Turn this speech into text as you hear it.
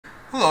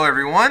Hello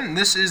everyone,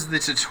 this is the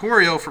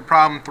tutorial for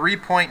problem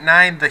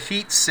 3.9, the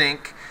heat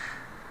sink,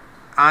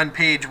 on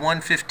page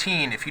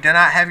 115. If you do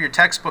not have your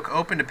textbook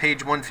open to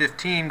page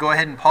 115, go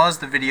ahead and pause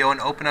the video and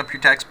open up your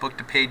textbook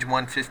to page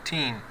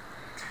 115.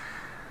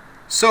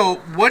 So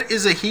what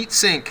is a heat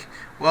sink?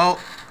 Well,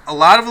 a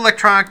lot of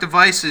electronic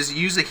devices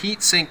use a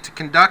heat sink to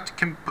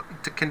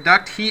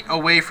conduct heat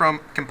away from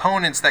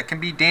components that can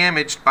be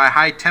damaged by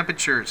high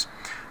temperatures.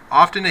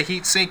 Often a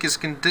heat sink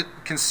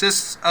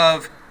consists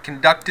of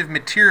conductive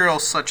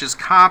materials such as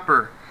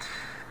copper,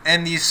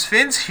 and these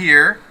fins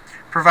here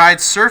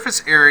provide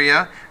surface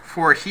area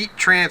for heat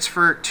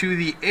transfer to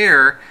the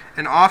air,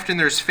 and often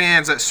there's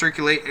fans that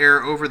circulate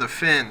air over the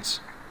fins.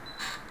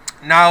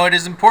 Now it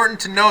is important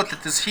to note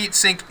that this heat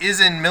sink is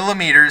in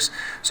millimeters,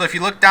 so if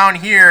you look down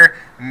here,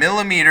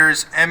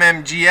 millimeters,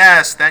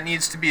 mmgs, that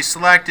needs to be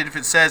selected. If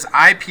it says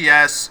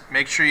IPS,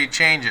 make sure you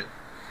change it.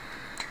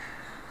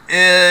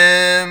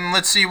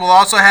 Let's see, we'll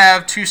also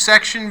have two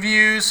section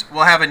views.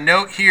 We'll have a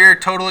note here,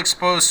 total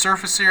exposed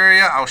surface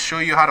area. I'll show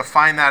you how to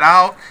find that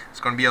out. It's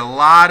going to be a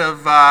lot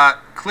of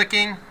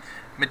clicking.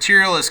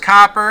 Material is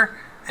copper,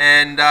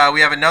 and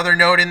we have another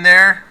note in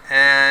there.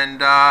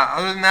 And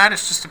other than that,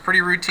 it's just a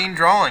pretty routine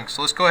drawing.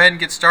 So let's go ahead and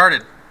get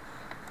started.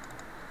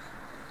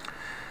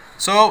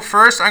 So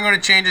first I'm going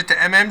to change it to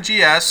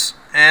mmgs,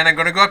 and I'm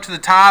going to go up to the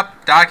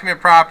top,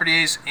 document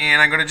properties, and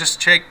I'm going to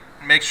just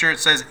make sure it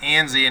says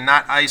ANSI and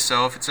not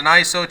ISO. If it's an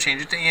ISO,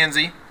 change it to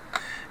ANSI.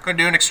 I'm going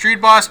to do an extrude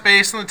boss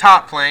base on the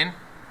top plane,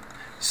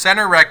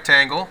 center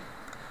rectangle,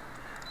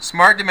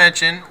 smart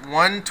dimension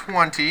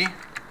 120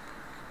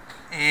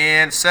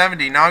 and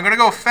 70. Now I'm going to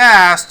go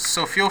fast,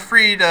 so feel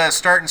free to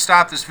start and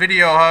stop this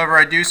video. However,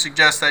 I do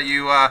suggest that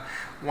you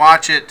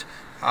watch it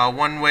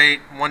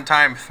one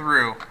time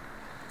through.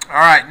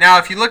 Alright, now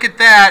if you look at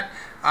that,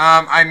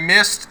 I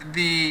missed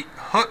the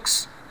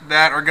hooks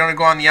that are going to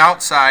go on the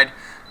outside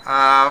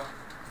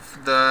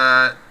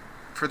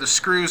for the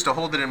screws to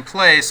hold it in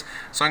place.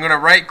 So I'm going to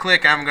right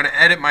click, I'm going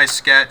to edit my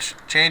sketch,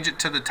 change it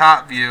to the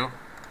top view,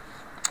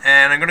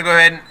 and I'm going to go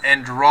ahead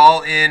and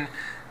draw in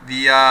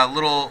the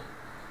little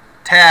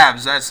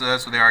tabs. That's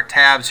what they are,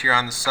 tabs here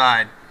on the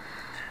side.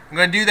 I'm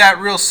going to do that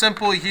real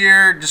simple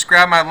here. Just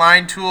grab my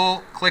line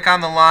tool, click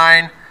on the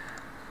line,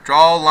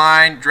 draw a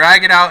line,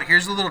 drag it out.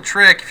 Here's a little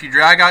trick. If you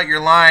drag out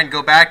your line,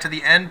 go back to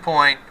the end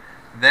point,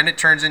 then it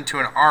turns into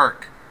an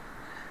arc.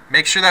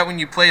 Make sure that when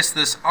you place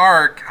this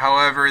arc,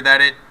 however,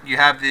 that you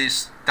have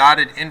these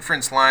dotted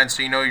inference lines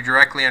so you know you're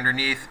directly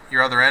underneath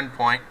your other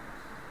endpoint.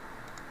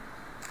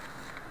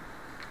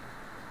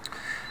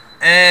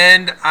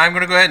 And I'm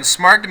going to go ahead and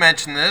smart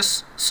dimension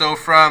this. So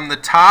from the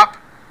top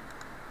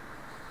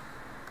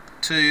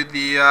to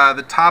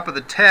the top of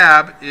the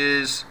tab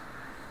is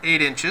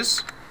 8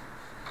 inches.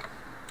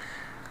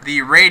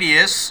 The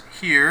radius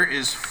here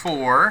is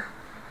 4,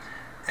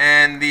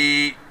 and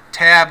the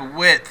tab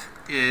width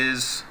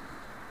is,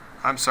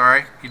 I'm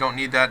sorry, you don't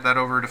need that, that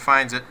over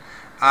defines it.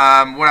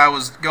 What I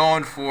was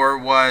going for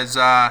was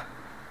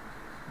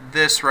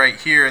this right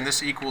here, and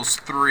this equals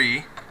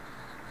 3.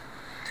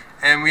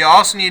 And we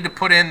also need to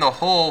put in the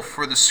hole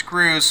for the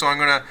screws, so I'm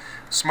going to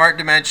smart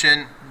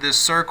dimension this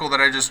circle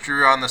that I just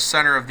drew on the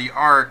center of the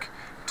arc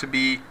to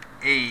be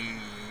a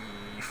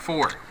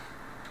 4.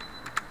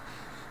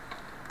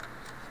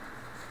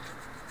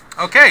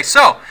 Okay,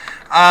 so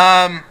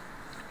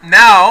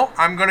now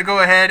I'm going to go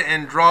ahead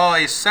and draw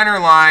a center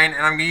line,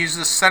 and I'm going to use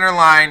this center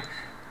line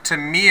to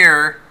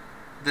mirror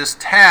this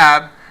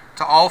tab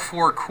to all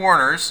 4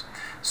 corners.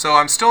 So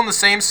I'm still in the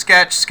same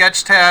sketch,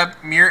 sketch tab,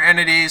 mirror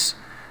entities,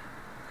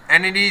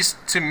 entities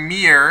to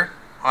mirror.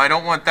 Well, I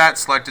don't want that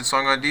selected, so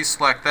I'm going to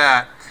deselect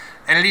that.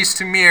 Entities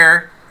to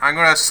mirror, I'm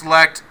going to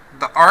select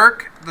the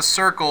arc, the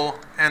circle,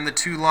 and the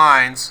 2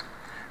 lines.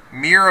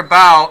 Mirror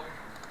about,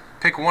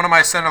 pick one of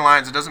my center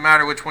lines, it doesn't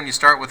matter which one you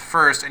start with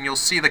first, and you'll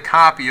see the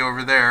copy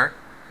over there.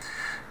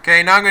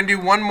 Okay, now I'm going to do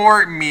one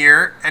more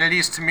mirror,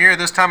 entities to mirror.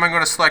 This time I'm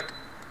going to select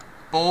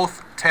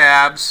both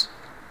tabs.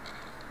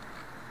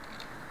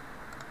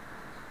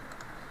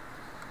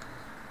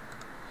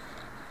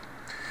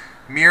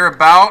 Mirror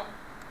about,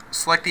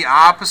 select the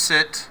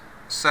opposite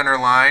center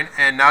line,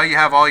 and now you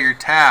have all your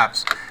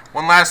tabs.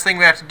 One last thing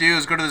we have to do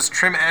is go to this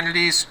trim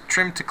entities,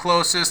 trim to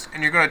closest,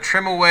 and you're going to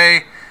trim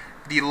away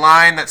the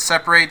line that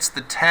separates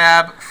the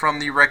tab from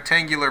the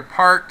rectangular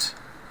part,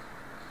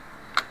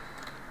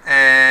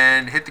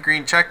 and hit the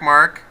green check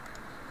mark,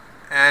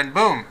 and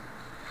boom,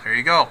 there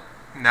you go.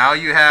 Now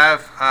you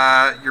have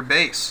your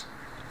base.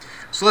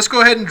 So let's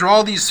go ahead and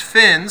draw these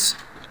fins.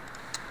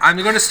 I'm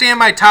going to stay in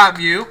my top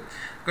view.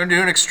 I'm going to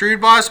do an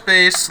extrude boss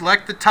base,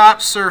 select the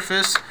top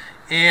surface,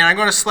 and I'm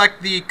going to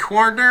select the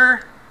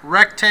corner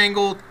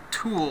rectangle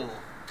tool.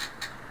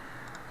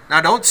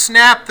 Now don't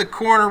snap the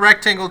corner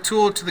rectangle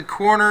tool to the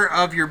corner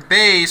of your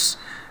base.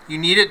 You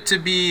need it to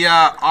be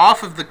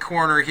off of the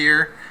corner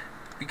here,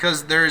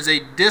 because there's a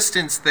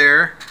distance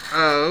there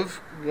of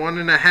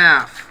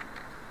 1.5.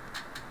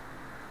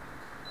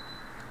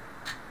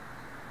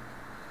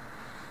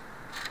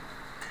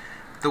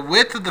 The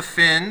width of the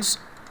fins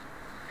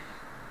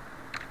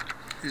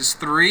is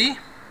 3,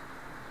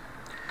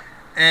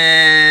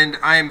 and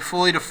I am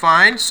fully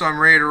defined, so I'm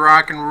ready to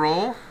rock and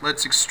roll.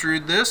 Let's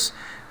extrude this.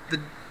 The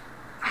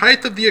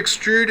height of the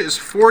extrude is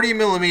 40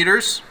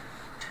 millimeters,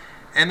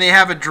 and they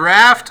have a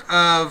draft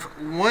of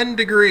 1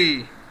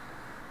 degree.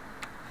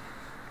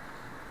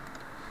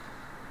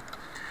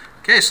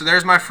 Okay, so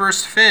there's my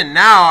first fin.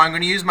 Now I'm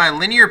going to use my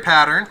linear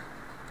pattern.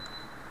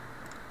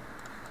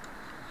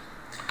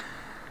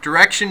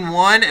 Direction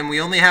 1, and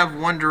we only have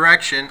one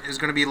direction, is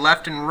going to be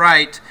left and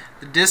right.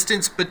 The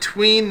distance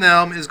between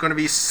them is going to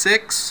be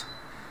 6.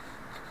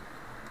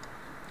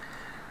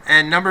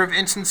 And number of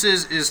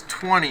instances is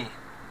 20.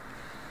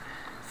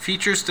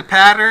 Features to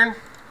pattern.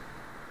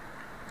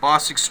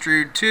 Boss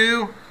extrude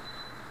 2.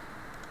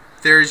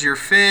 There's your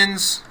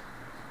fins.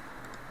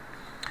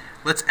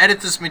 Let's edit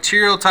this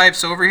material type.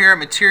 So over here at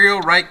material,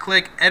 right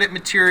click, edit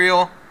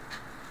material.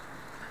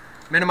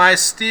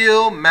 Minimize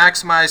steel,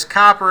 maximize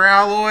copper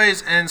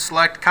alloys, and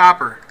select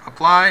copper.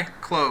 Apply,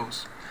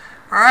 close.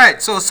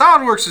 Alright, so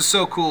SolidWorks is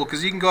so cool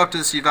because you can go up to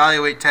this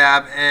evaluate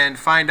tab and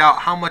find out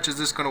how much is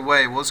this going to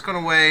weigh. Well, it's going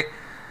to weigh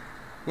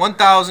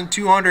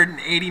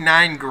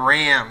 1,289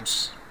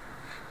 grams.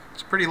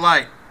 It's pretty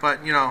light,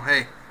 but you know,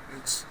 hey,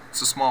 it's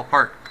a small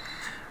part.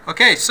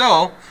 Okay,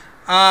 so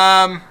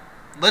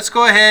let's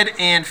go ahead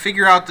and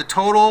figure out the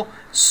total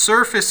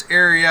surface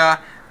area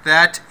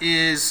that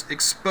is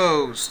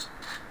exposed.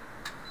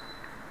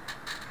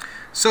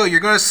 So you're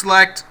going to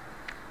select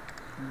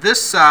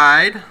this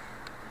side,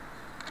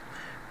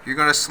 you're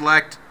going to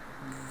select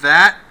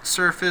that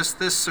surface,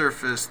 this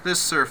surface, this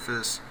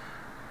surface,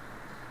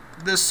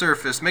 this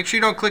surface. Make sure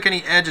you don't click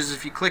any edges.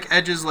 If you click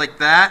edges like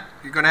that,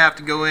 you're going to have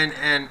to go in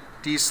and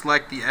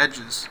deselect the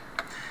edges.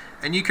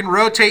 And you can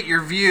rotate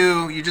your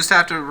view, you just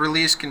have to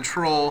release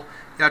control.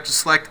 You have to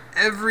select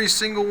every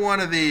single one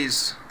of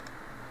these.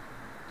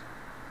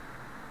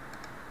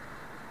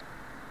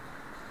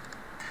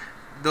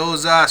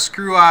 Those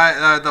screw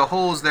eye, the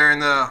holes there in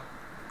the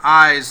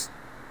eyes,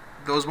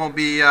 those won't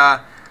be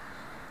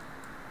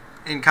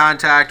in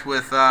contact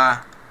with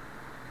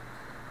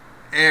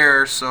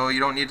air, so you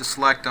don't need to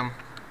select them.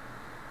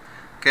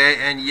 Okay,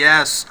 and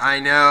yes,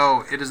 I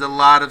know it is a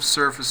lot of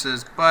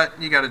surfaces,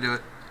 but you got to do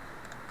it.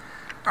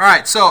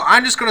 Alright, so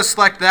I'm just going to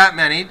select that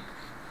many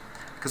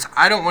because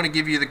I don't want to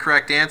give you the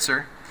correct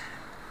answer.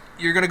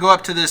 You're going to go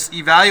up to this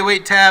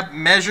evaluate tab,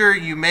 measure.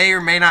 You may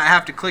or may not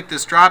have to click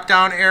this drop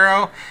down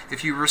arrow.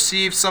 If you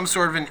receive some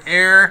sort of an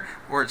error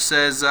or it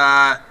says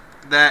that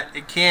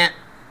it can't,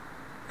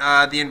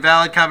 the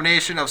invalid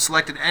combination of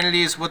selected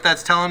entities, what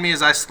that's telling me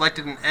is I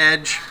selected an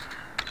edge.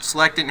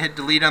 Select it and hit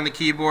delete on the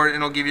keyboard, and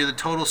it'll give you the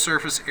total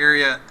surface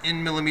area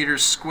in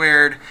millimeters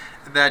squared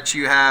that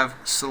you have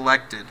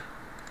selected.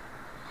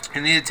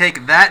 You need to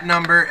take that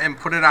number and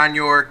put it on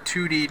your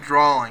 2D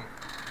drawing.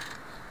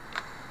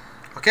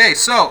 Okay,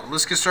 so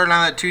let's get started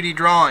on that 2D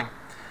drawing.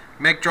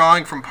 Make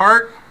drawing from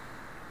part.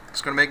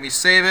 It's going to make me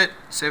save it.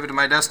 Save it to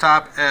my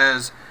desktop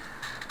as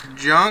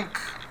junk.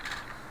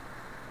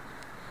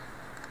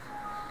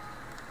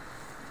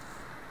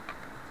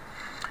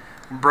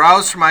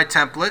 Browse for my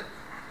template.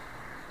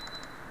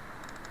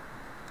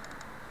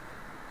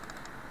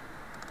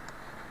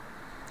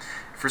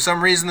 For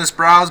some reason this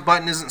browse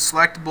button isn't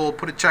selectable,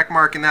 put a check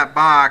mark in that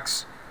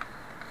box.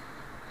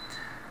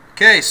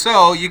 Okay,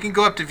 so you can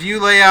go up to view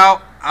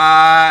layout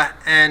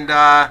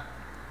and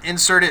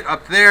insert it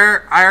up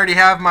there. I already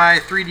have my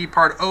 3D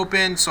part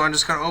open, so I'm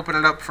just going to open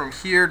it up from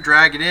here,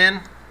 drag it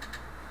in.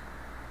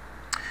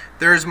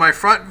 There's my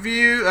front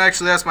view.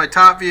 Actually, that's my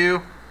top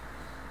view.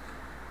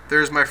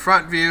 There's my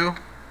front view.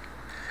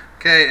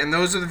 Okay, and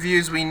those are the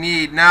views we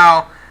need.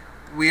 Now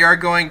we are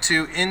going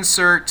to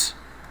insert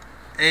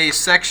a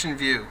section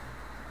view.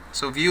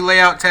 So view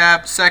layout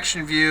tab,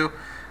 section view,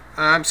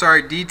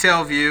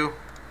 detail view.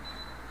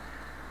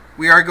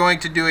 We are going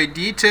to do a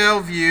detail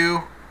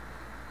view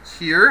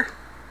here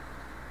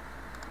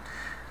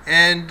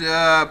and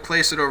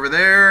place it over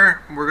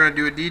there. We're going to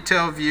do a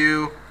detail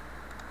view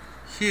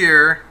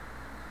here.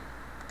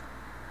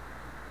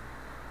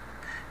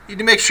 You need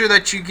to make sure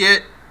that you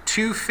get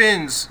two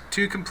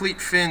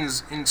complete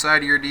fins inside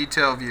of your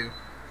detail view.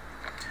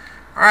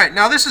 Alright,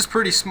 now this is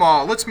pretty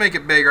small. Let's make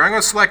it bigger. I'm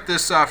going to select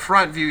this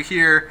front view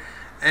here,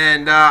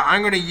 and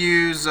I'm going to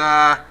use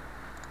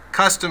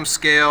custom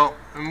scale,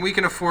 and we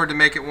can afford to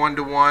make it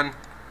 1:1.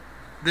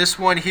 This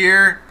one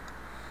here,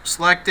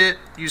 select it,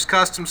 use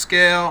custom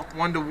scale,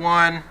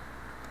 1:1.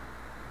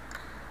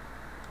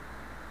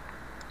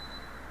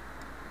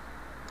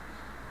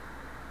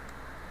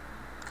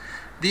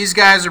 These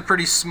guys are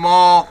pretty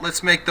small.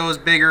 Let's make those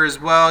bigger as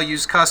well.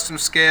 Use custom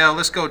scale.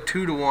 Let's go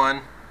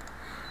 2:1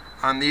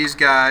 on these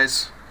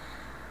guys.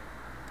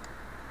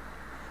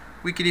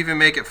 We could even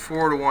make it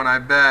 4:1, I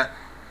bet.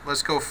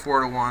 Let's go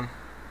 4:1.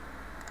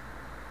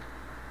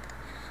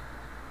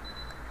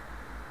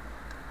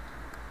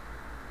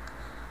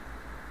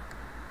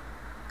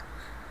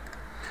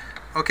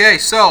 Okay,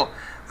 so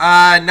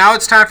now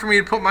it's time for me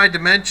to put my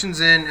dimensions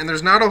in, and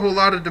there's not a whole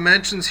lot of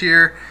dimensions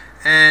here,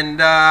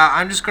 and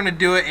I'm just going to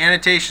do it.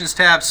 Annotations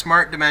tab,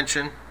 Smart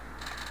Dimension.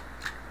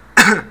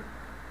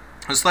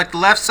 I'll select the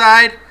left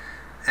side,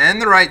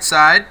 and the right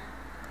side.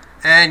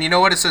 And you know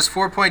what? It says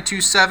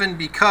 4.27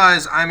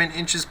 because I'm in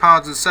inches,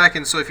 pounds, and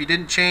seconds. So if you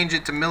didn't change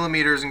it to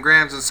millimeters and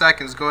grams and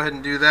seconds, go ahead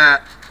and do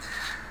that.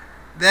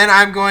 Then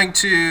I'm going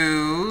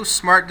to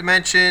smart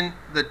dimension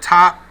the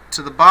top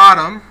to the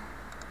bottom.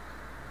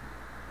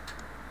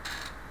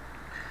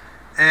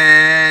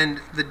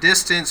 And the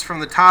distance from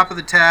the top of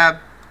the tab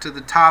to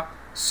the top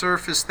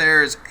surface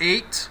there is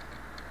 8.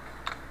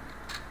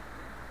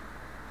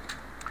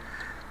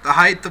 The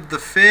height of the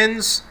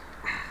fins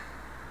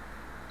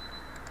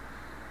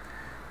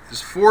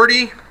is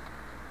 40.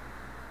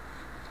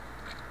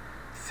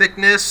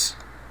 Thickness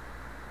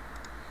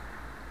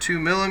 2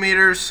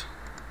 millimeters.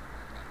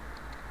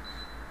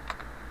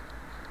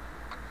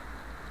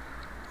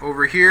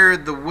 Over here,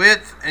 the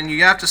width, and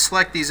you have to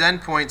select these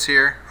endpoints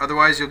here,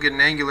 otherwise you'll get an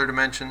angular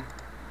dimension,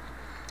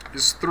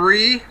 is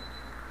 3.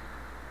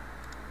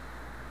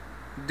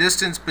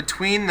 Distance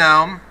between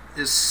them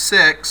is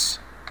 6.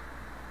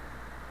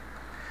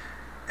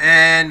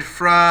 And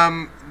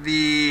from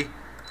the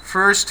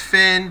first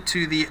fin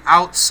to the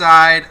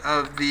outside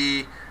of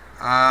the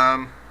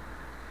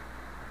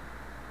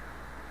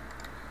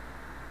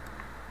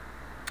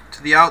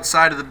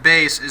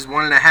base is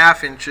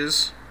 1.5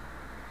 inches.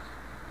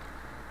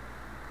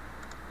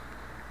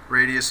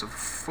 Radius of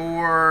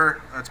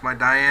 4. That's my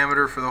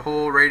diameter for the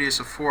hole. Radius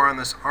of 4 on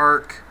this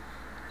arc.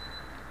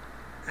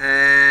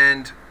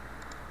 And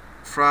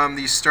from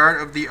the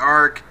start of the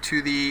arc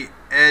to the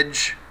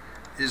edge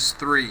is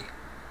 3.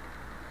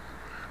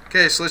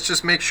 Okay, so let's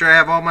just make sure I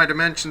have all my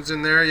dimensions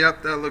in there.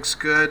 Yep, that looks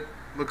good.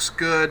 Looks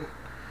good.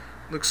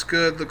 Looks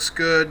good. Looks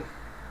good.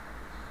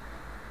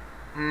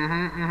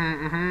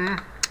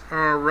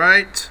 All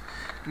right.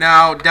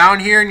 Now, down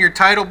here in your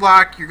title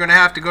block, you're going to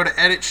have to go to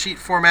Edit Sheet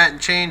Format and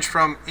change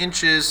from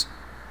inches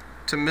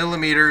to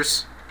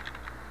millimeters.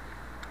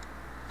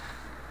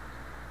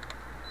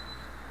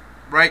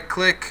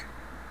 Right-click,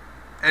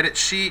 Edit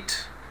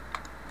Sheet.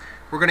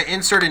 We're going to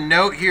insert a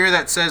note here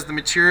that says the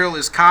material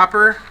is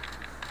copper.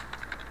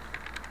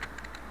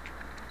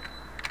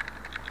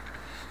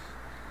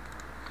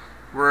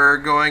 We're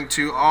going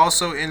to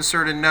also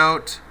insert a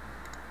note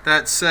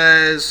that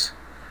says,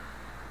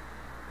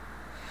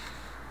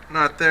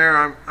 not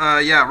there,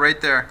 yeah,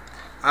 right there.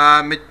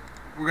 We're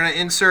going to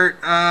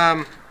insert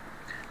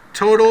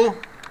total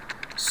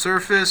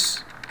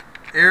surface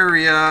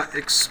area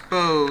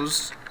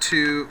exposed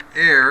to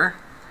air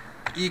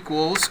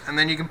equals, and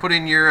then you can put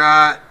in your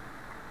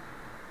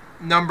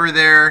number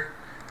there,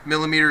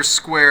 millimeters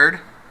squared.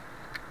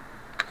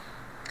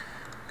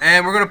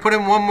 And we're going to put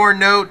in one more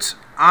note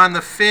on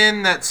the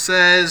fin that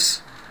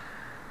says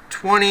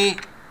 20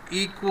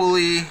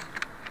 equally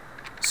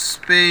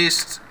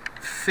spaced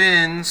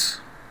fins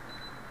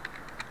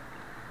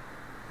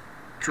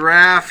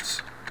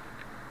draft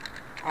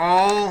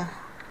all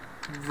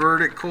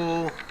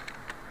vertical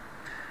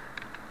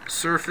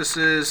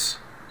surfaces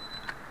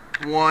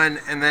 1,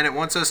 and then it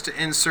wants us to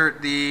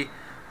insert the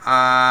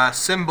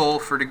symbol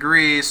for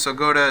degrees, so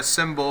go to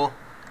symbol,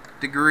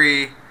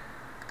 degree,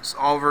 so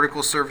all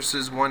vertical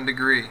surfaces 1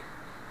 degree.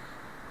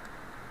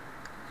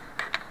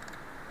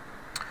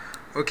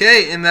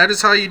 Okay, and that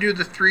is how you do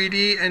the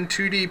 3D and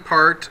 2D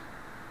part,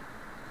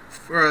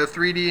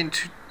 3D and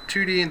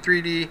 2D and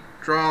 3D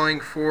drawing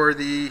for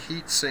the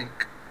heat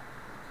sink.